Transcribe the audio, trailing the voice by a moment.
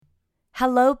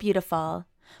Hello, beautiful.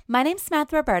 My name's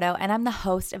Samantha Roberto, and I'm the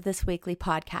host of this weekly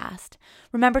podcast.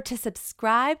 Remember to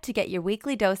subscribe to get your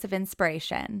weekly dose of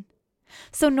inspiration.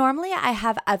 So normally I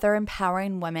have other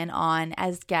empowering women on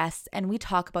as guests, and we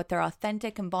talk about their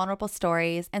authentic and vulnerable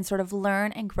stories and sort of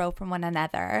learn and grow from one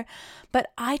another.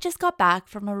 But I just got back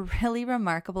from a really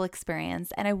remarkable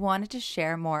experience, and I wanted to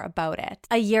share more about it.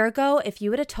 A year ago, if you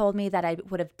would have told me that I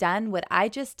would have done what I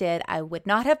just did, I would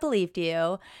not have believed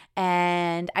you.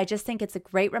 And I just think it's a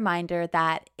great reminder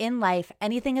that in life,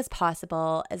 anything is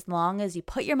possible as long as you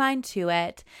put your mind to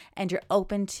it and you're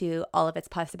open to all of its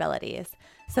possibilities.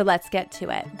 So let's get to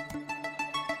it.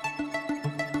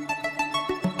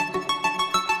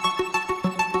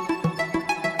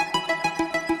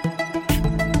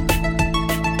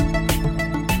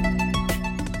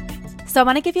 So I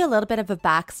want to give you a little bit of a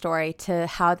backstory to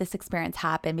how this experience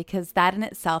happened, because that in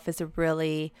itself is a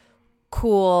really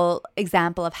cool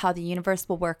example of how the universe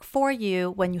will work for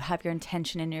you when you have your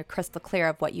intention and you're crystal clear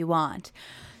of what you want.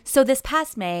 So this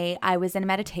past May, I was in a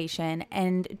meditation,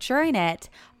 and during it,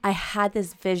 I had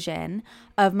this vision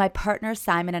of my partner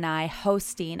Simon and I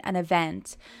hosting an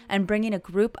event and bringing a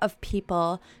group of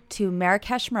people to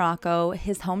Marrakesh, Morocco,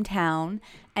 his hometown,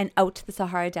 and out to the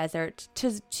Sahara Desert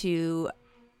to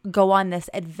go on this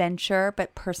adventure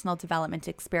but personal development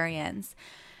experience.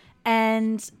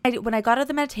 And when I got out of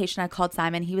the meditation, I called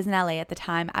Simon. He was in LA at the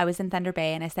time. I was in Thunder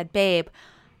Bay, and I said, babe,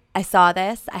 I saw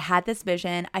this. I had this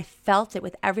vision. I felt it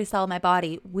with every cell of my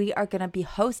body. We are going to be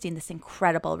hosting this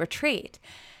incredible retreat.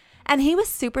 And he was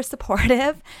super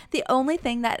supportive. The only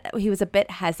thing that he was a bit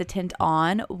hesitant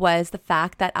on was the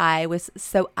fact that I was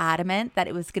so adamant that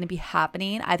it was going to be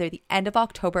happening either the end of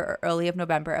October or early of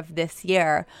November of this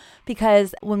year.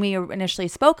 Because when we initially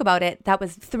spoke about it, that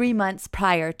was 3 months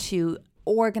prior to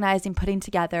organizing, putting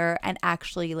together, and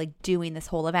actually like doing this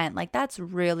whole event. Like that's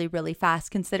really, really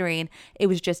fast considering it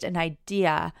was just an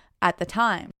idea at the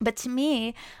time. But to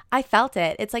me, I felt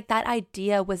it. It's like that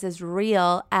idea was as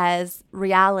real as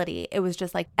reality. It was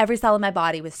just like every cell in my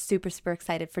body was super, super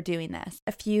excited for doing this.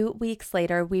 A few weeks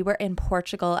later, we were in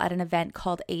Portugal at an event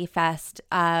called A-Fest,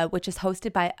 which is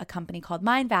hosted by a company called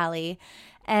Mindvalley.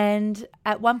 And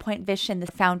at one point, Vishen,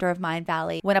 the founder of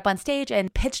Mindvalley, went up on stage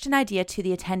and pitched an idea to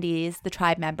the attendees, the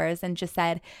tribe members, and just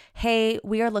said, hey,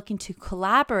 we are looking to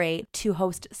collaborate to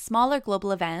host smaller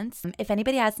global events. If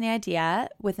anybody has any idea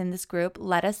within this group,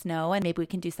 let us know and maybe we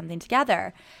can do something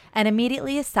together. And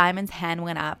immediately Simon's hand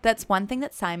went up. That's one thing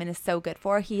that Simon is so good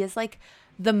for. He is like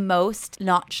the most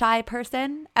not shy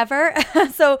person ever.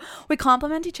 So we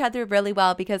complement each other really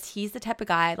well because he's the type of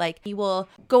guy, like he will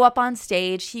go up on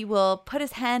stage, he will put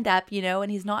his hand up,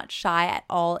 and he's not shy at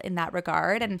all in that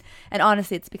regard. And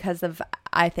honestly, it's because of,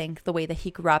 I think, the way that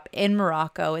he grew up in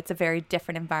Morocco. It's a very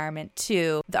different environment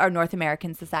to our North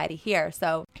American society here.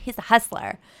 So he's a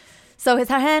hustler. So his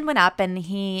hand went up and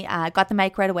he got the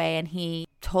mic right away, and he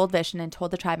told Vishen and told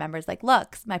the tribe members, like,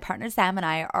 look, my partner Sam and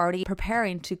I are already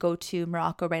preparing to go to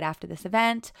Morocco right after this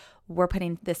event. We're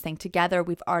putting this thing together.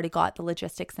 We've already got the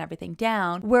logistics and everything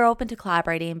down. We're open to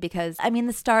collaborating because,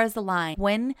 the stars align.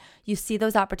 When you see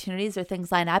those opportunities or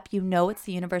things line up, it's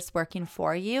the universe working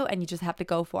for you and you just have to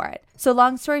go for it. So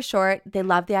long story short, they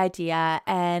loved the idea.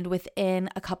 And within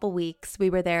a couple weeks, we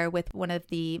were there with one of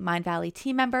the Mindvalley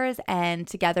team members, and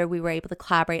together we were able to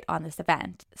collaborate on this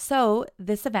event. So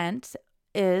this event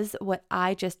is what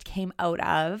I just came out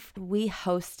of. We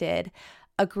hosted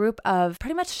a group of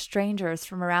pretty much strangers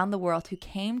from around the world who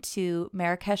came to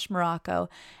Marrakesh, Morocco,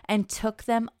 and took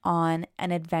them on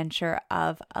an adventure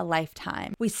of a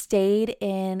lifetime. We stayed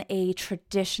in a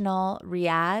traditional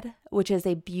riad, which is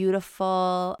a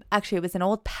beautiful, actually it was an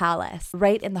old palace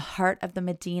right in the heart of the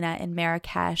Medina in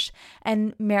Marrakesh.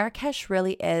 And Marrakesh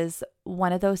really is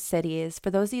one of those cities,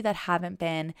 for those of you that haven't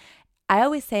been, I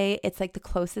always say it's like the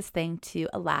closest thing to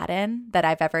Aladdin that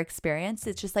I've ever experienced.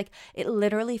 It's just like, it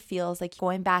literally feels like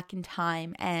going back in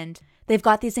time, and they've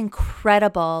got these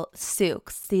incredible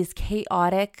souks, these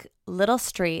chaotic little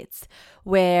streets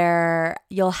where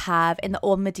you'll have in the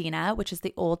old Medina, which is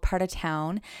the old part of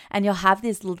town, and you'll have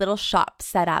these little shops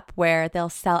set up where they'll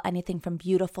sell anything from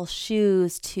beautiful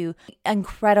shoes to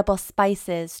incredible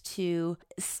spices to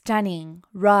stunning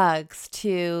rugs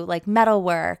to like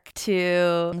metalwork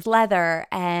to leather.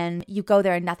 And you go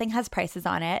there and nothing has prices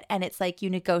on it, and it's like you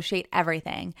negotiate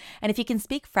everything. And if you can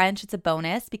speak French, it's a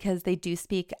bonus because they do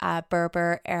speak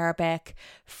Berber, Arabic,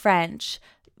 French,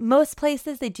 Most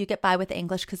places they do get by with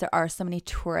English because there are so many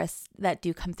tourists that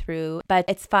do come through, but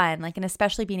it's fun. Like, and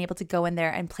especially being able to go in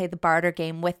there and play the barter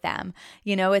game with them.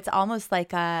 You know, it's almost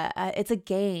like it's a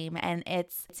game, and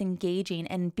it's engaging.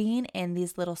 And being in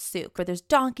these little souks where there's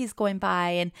donkeys going by,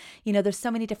 and you know, there's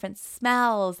so many different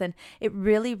smells, and it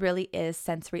really, really is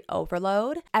sensory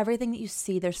overload. Everything that you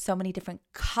see, there's so many different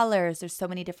colors, there's so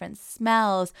many different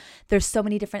smells, there's so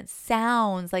many different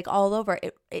sounds, like all over.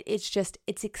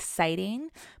 It's exciting,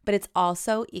 but it's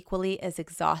also equally as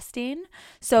exhausting.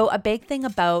 So a big thing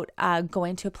about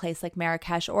going to a place like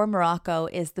Marrakesh or Morocco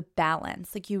is the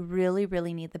balance. Like, you really,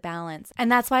 really need the balance.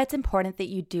 And that's why it's important that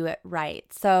you do it right.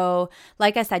 So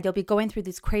like I said, you'll be going through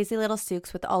these crazy little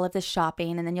souks with all of this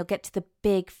shopping, and then you'll get to the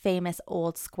big famous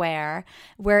old square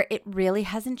where it really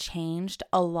hasn't changed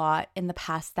a lot in the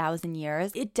past 1,000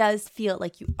 years. It does feel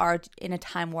like you are in a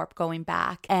time warp going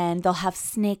back, and they'll have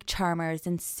snake charmers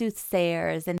and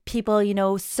soothsayers and people, you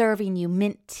know, serving you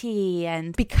mint tea.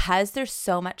 And because there's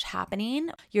so much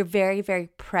happening, you're very, very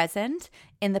present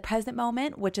in the present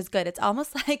moment, which is good. It's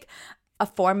almost like a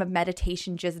form of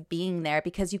meditation, just being there,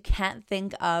 because you can't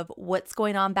think of what's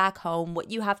going on back home,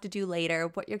 what you have to do later,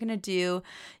 what you're going to do,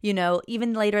 you know,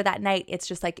 even later that night. It's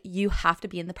just like you have to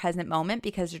be in the present moment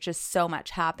because there's just so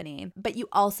much happening. But you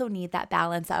also need that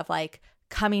balance of like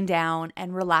coming down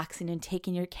and relaxing and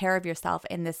taking care of yourself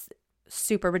in this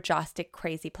super majestic,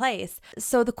 crazy place.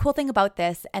 So the cool thing about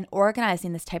this and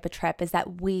organizing this type of trip is that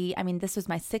this was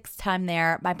my 6th time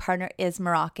there. My partner is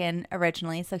Moroccan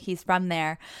originally, so he's from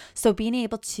there. So being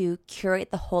able to curate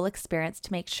the whole experience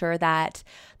to make sure that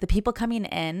the people coming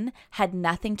in had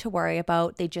nothing to worry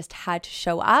about. They just had to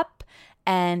show up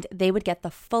and they would get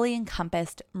the fully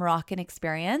encompassed Moroccan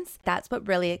experience. That's what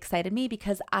really excited me,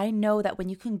 because I know that when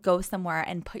you can go somewhere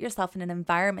and put yourself in an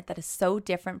environment that is so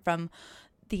different from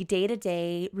the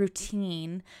day-to-day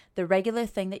routine, the regular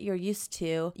thing that you're used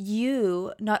to,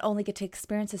 you not only get to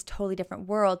experience this totally different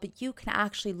world, but you can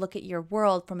actually look at your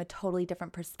world from a totally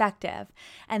different perspective.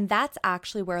 And that's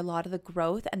actually where a lot of the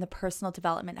growth and the personal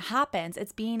development happens.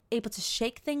 It's being able to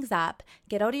shake things up,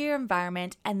 get out of your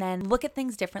environment, and then look at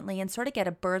things differently and sort of get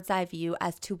a bird's eye view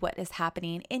as to what is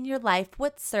happening in your life,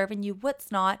 what's serving you,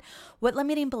 what's not, what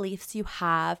limiting beliefs you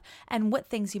have, and what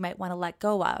things you might want to let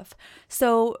go of.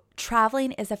 So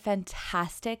traveling is a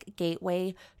fantastic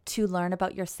gateway to learn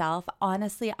about yourself.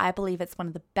 Honestly, I believe it's one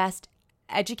of the best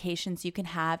educations you can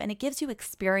have, and it gives you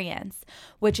experience,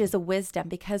 which is a wisdom,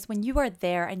 because when you are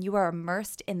there and you are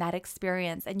immersed in that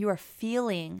experience and you are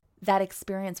feeling that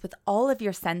experience with all of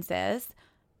your senses,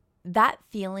 that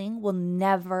feeling will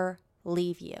never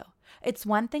leave you. It's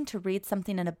one thing to read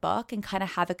something in a book and kind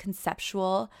of have a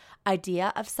conceptual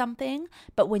idea of something,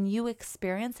 but when you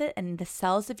experience it and the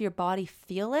cells of your body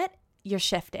feel it, you're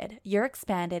shifted, you're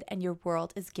expanded, and your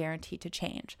world is guaranteed to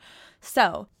change.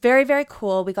 So very, very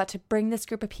cool. We got to bring this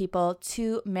group of people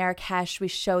to Marrakesh. We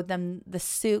showed them the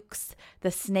souks,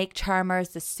 the snake charmers,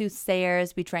 the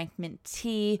soothsayers. We drank mint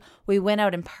tea. We went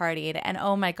out and partied. And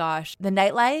oh my gosh, the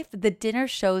nightlife, the dinner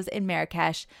shows in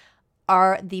Marrakesh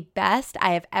are the best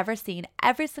I have ever seen.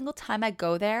 Every single time I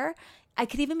go there, I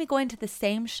could even be going to the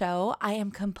same show. I am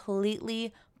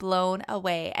completely blown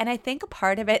away. And I think a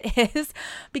part of it is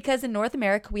because in North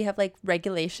America, we have like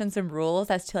regulations and rules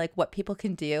as to like what people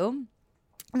can do.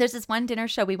 There's this one dinner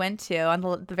show we went to on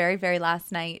the very, very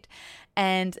last night.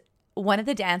 And one of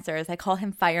the dancers, I call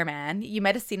him Fireman. You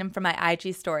might have seen him from my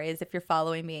IG stories if you're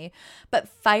following me. But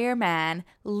Fireman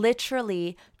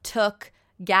literally took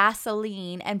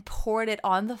gasoline and poured it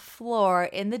on the floor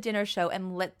in the dinner show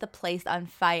and lit the place on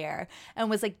fire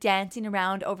and was like dancing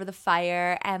around over the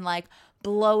fire and like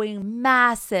blowing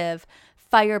massive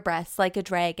fire breaths like a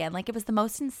dragon. Like, it was the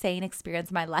most insane experience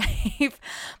of my life.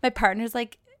 My partner's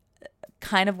like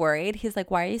kind of worried. He's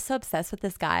like, why are you so obsessed with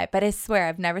this guy? But I swear,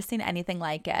 I've never seen anything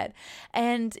like it.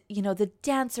 And, you know, the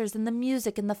dancers and the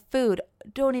music and the food.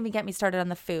 Don't even get me started on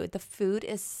the food. The food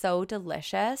is so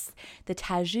delicious. The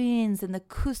tagines and the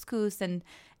couscous and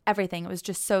everything. It was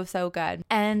just so, so good.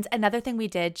 And another thing we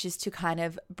did just to kind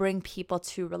of bring people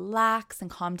to relax and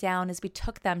calm down is we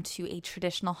took them to a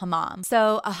traditional hammam.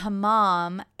 So a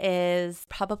hammam is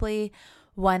probably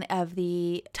one of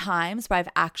the times where I've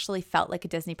actually felt like a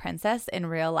Disney princess in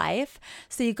real life.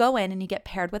 So you go in and you get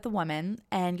paired with a woman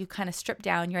and you kind of strip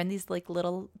down. You're in these like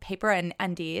little paper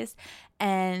undies,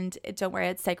 and don't worry,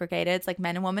 it's segregated. It's like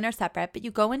men and women are separate, but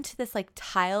you go into this like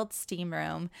tiled steam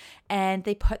room and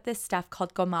they put this stuff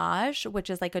called gommage, which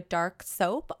is like a dark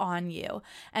soap on you.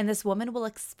 And this woman will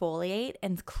exfoliate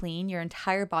and clean your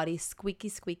entire body, squeaky,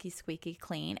 squeaky, squeaky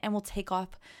clean, and will take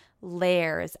off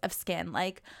layers of skin.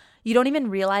 Like, You don't even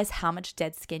realize how much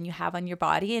dead skin you have on your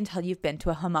body until you've been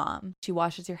to a hammam. She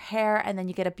washes your hair and then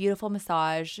you get a beautiful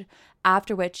massage,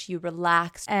 after which you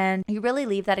relax and you really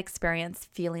leave that experience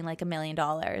feeling like $1 million.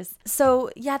 So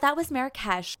yeah, that was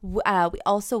Marrakesh. We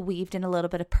also weaved in a little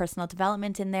bit of personal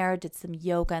development in there, did some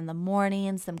yoga in the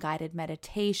morning, some guided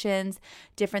meditations,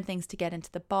 different things to get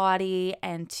into the body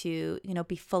and to,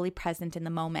 be fully present in the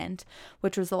moment,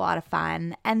 which was a lot of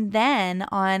fun. And then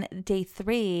on day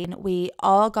 3, we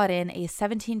all got in a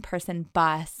 17-person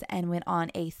bus and went on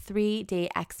a 3-day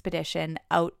expedition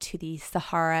out to the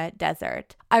Sahara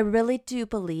Desert. I really do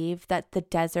believe that the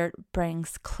desert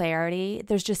brings clarity.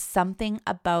 There's just something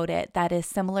about it that is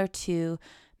similar to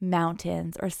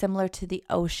mountains or similar to the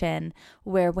ocean,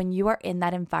 where when you are in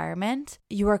that environment,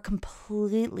 you are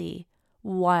completely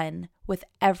one with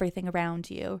everything around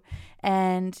you.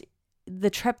 And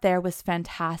the trip there was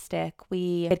fantastic.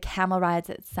 We had camel rides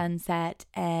at sunset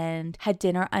and had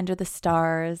dinner under the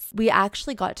stars. We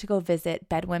actually got to go visit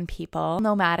Bedouin people,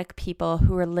 nomadic people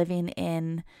who were living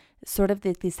in sort of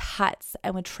these huts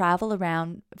and would travel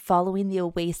around following the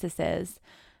oases,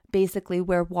 basically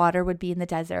where water would be in the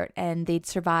desert, and they'd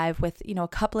survive with, a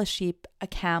couple of sheep, a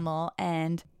camel.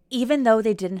 And even though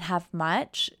they didn't have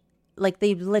much, like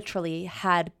they literally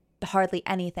had hardly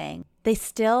anything, they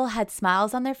still had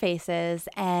smiles on their faces.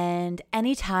 And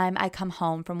anytime I come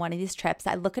home from one of these trips,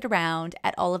 I look around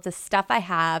at all of the stuff I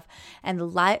have and the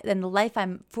life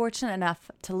I'm fortunate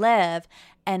enough to live.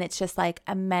 And it's just like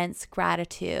immense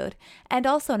gratitude and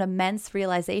also an immense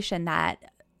realization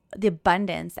that the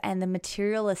abundance and the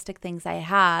materialistic things I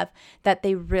have, that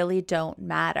they really don't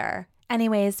matter.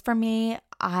 Anyways, for me,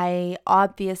 I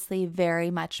obviously very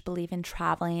much believe in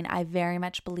traveling. I very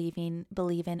much believe in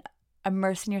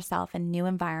immersing yourself in new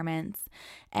environments.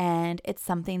 And it's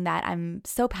something that I'm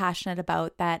so passionate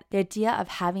about, that the idea of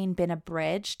having been a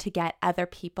bridge to get other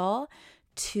people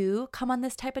to come on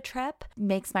this type of trip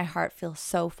makes my heart feel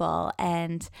so full.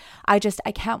 And I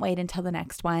can't wait until the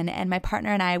next one. And my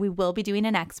partner and I, we will be doing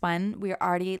a next one. We're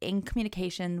already in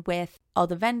communication with all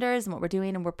the vendors and what we're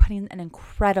doing, and we're putting an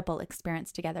incredible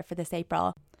experience together for this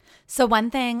April. So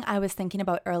one thing I was thinking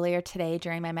about earlier today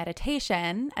during my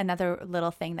meditation, another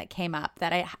little thing that came up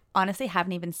that I honestly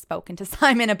haven't even spoken to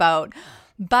Simon about,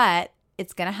 but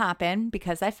it's going to happen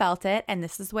because I felt it and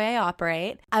this is the way I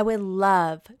operate. I would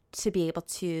love to be able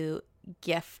to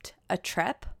gift a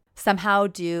trip, somehow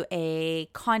do a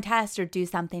contest or do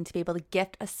something to be able to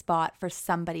gift a spot for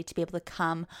somebody to be able to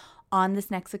come on this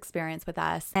next experience with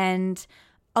us. And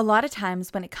a lot of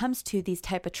times when it comes to these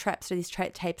type of trips or these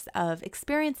types of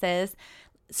experiences,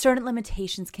 certain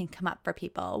limitations can come up for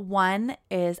people. One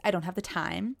is I don't have the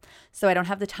time. So I don't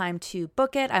have the time to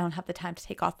book it. I don't have the time to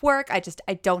take off work. I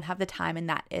don't have the time, and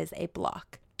that is a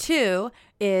block. 2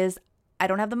 is I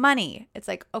don't have the money. It's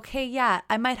like, okay, yeah,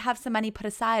 I might have some money put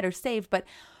aside or saved, but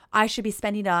I should be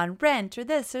spending it on rent or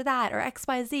this or that or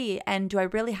XYZ. And do I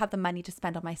really have the money to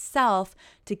spend on myself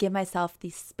to give myself the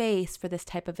space for this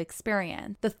type of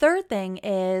experience? The third thing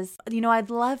is, I'd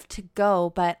love to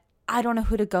go, but I don't know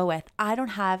who to go with. I don't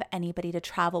have anybody to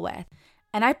travel with.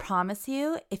 And I promise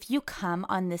you, if you come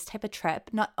on this type of trip,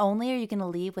 not only are you going to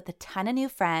leave with a ton of new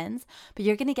friends, but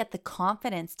you're going to get the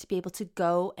confidence to be able to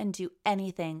go and do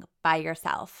anything by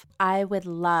yourself. I would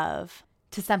love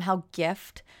to somehow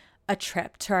gift a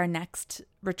trip to our next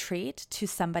retreat to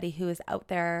somebody who is out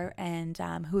there and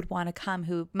who would want to come,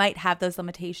 who might have those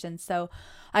limitations. So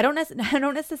I don't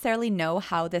necessarily know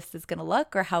how this is going to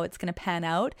look or how it's going to pan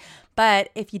out, but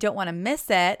if you don't want to miss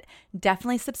it,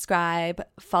 definitely subscribe,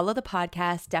 follow the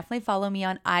podcast, definitely follow me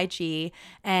on IG.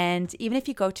 And even if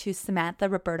you go to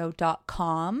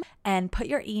SamanthaRoberto.com and put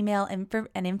your email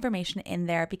and information in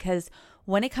there, because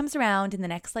when it comes around in the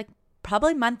next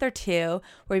probably month or 2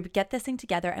 where we get this thing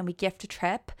together and we gift a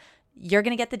trip, you're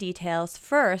going to get the details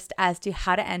first as to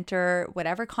how to enter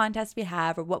whatever contest we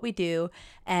have or what we do.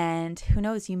 And who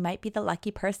knows, you might be the lucky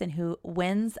person who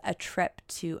wins a trip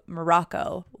to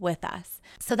Morocco with us.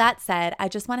 So that said, I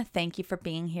just want to thank you for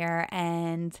being here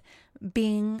and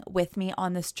being with me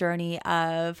on this journey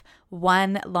of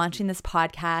launching this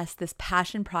podcast, this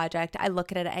passion project. I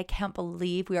look at it, I can't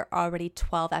believe we are already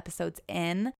 12 episodes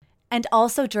in. And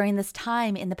also during this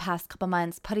time in the past couple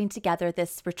months, putting together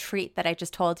this retreat that I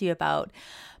just told you about.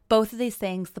 Both of these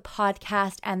things, the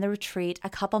podcast and the retreat a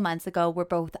couple months ago, were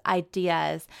both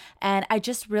ideas. And I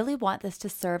just really want this to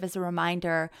serve as a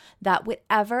reminder that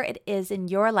whatever it is in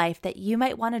your life that you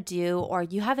might want to do, or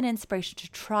you have an inspiration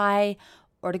to try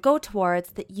or to go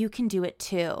towards, that you can do it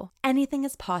too. Anything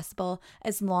is possible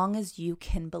as long as you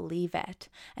can believe it.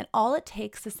 And all it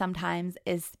takes is sometimes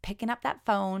is picking up that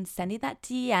phone, sending that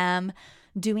DM,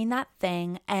 doing that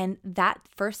thing. And that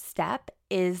first step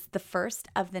is the first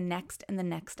of the next and the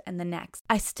next and the next.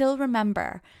 I still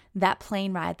remember that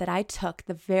plane ride that I took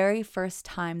the very first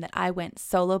time that I went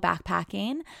solo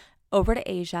backpacking over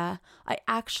to Asia. I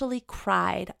actually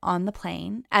cried on the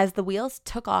plane as the wheels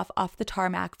took off the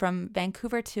tarmac from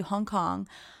Vancouver to Hong Kong.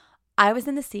 I was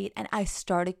in the seat and I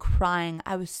started crying.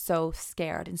 I was so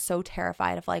scared and so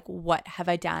terrified of like, what have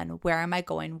I done? Where am I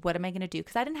going? What am I going to do?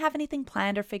 Because I didn't have anything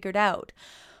planned or figured out.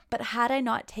 But had I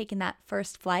not taken that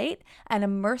first flight and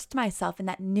immersed myself in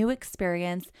that new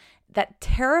experience, that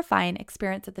terrifying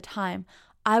experience at the time,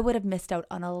 I would have missed out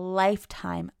on a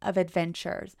lifetime of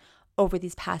adventures over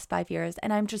these past 5 years.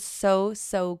 And I'm just so,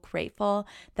 so grateful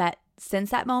that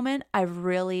since that moment, I've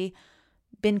really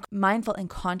been mindful and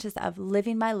conscious of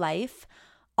living my life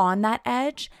on that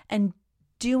edge and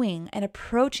doing and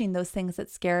approaching those things that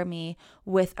scare me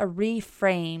with a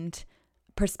reframed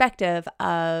perspective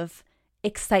of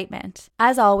excitement.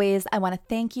 As always, I want to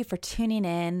thank you for tuning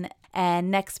in.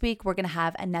 And next week, we're going to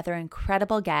have another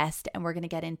incredible guest, and we're going to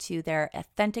get into their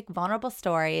authentic, vulnerable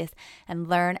stories and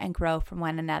learn and grow from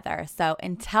one another. So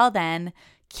until then,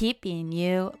 keep being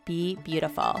you, be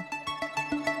beautiful.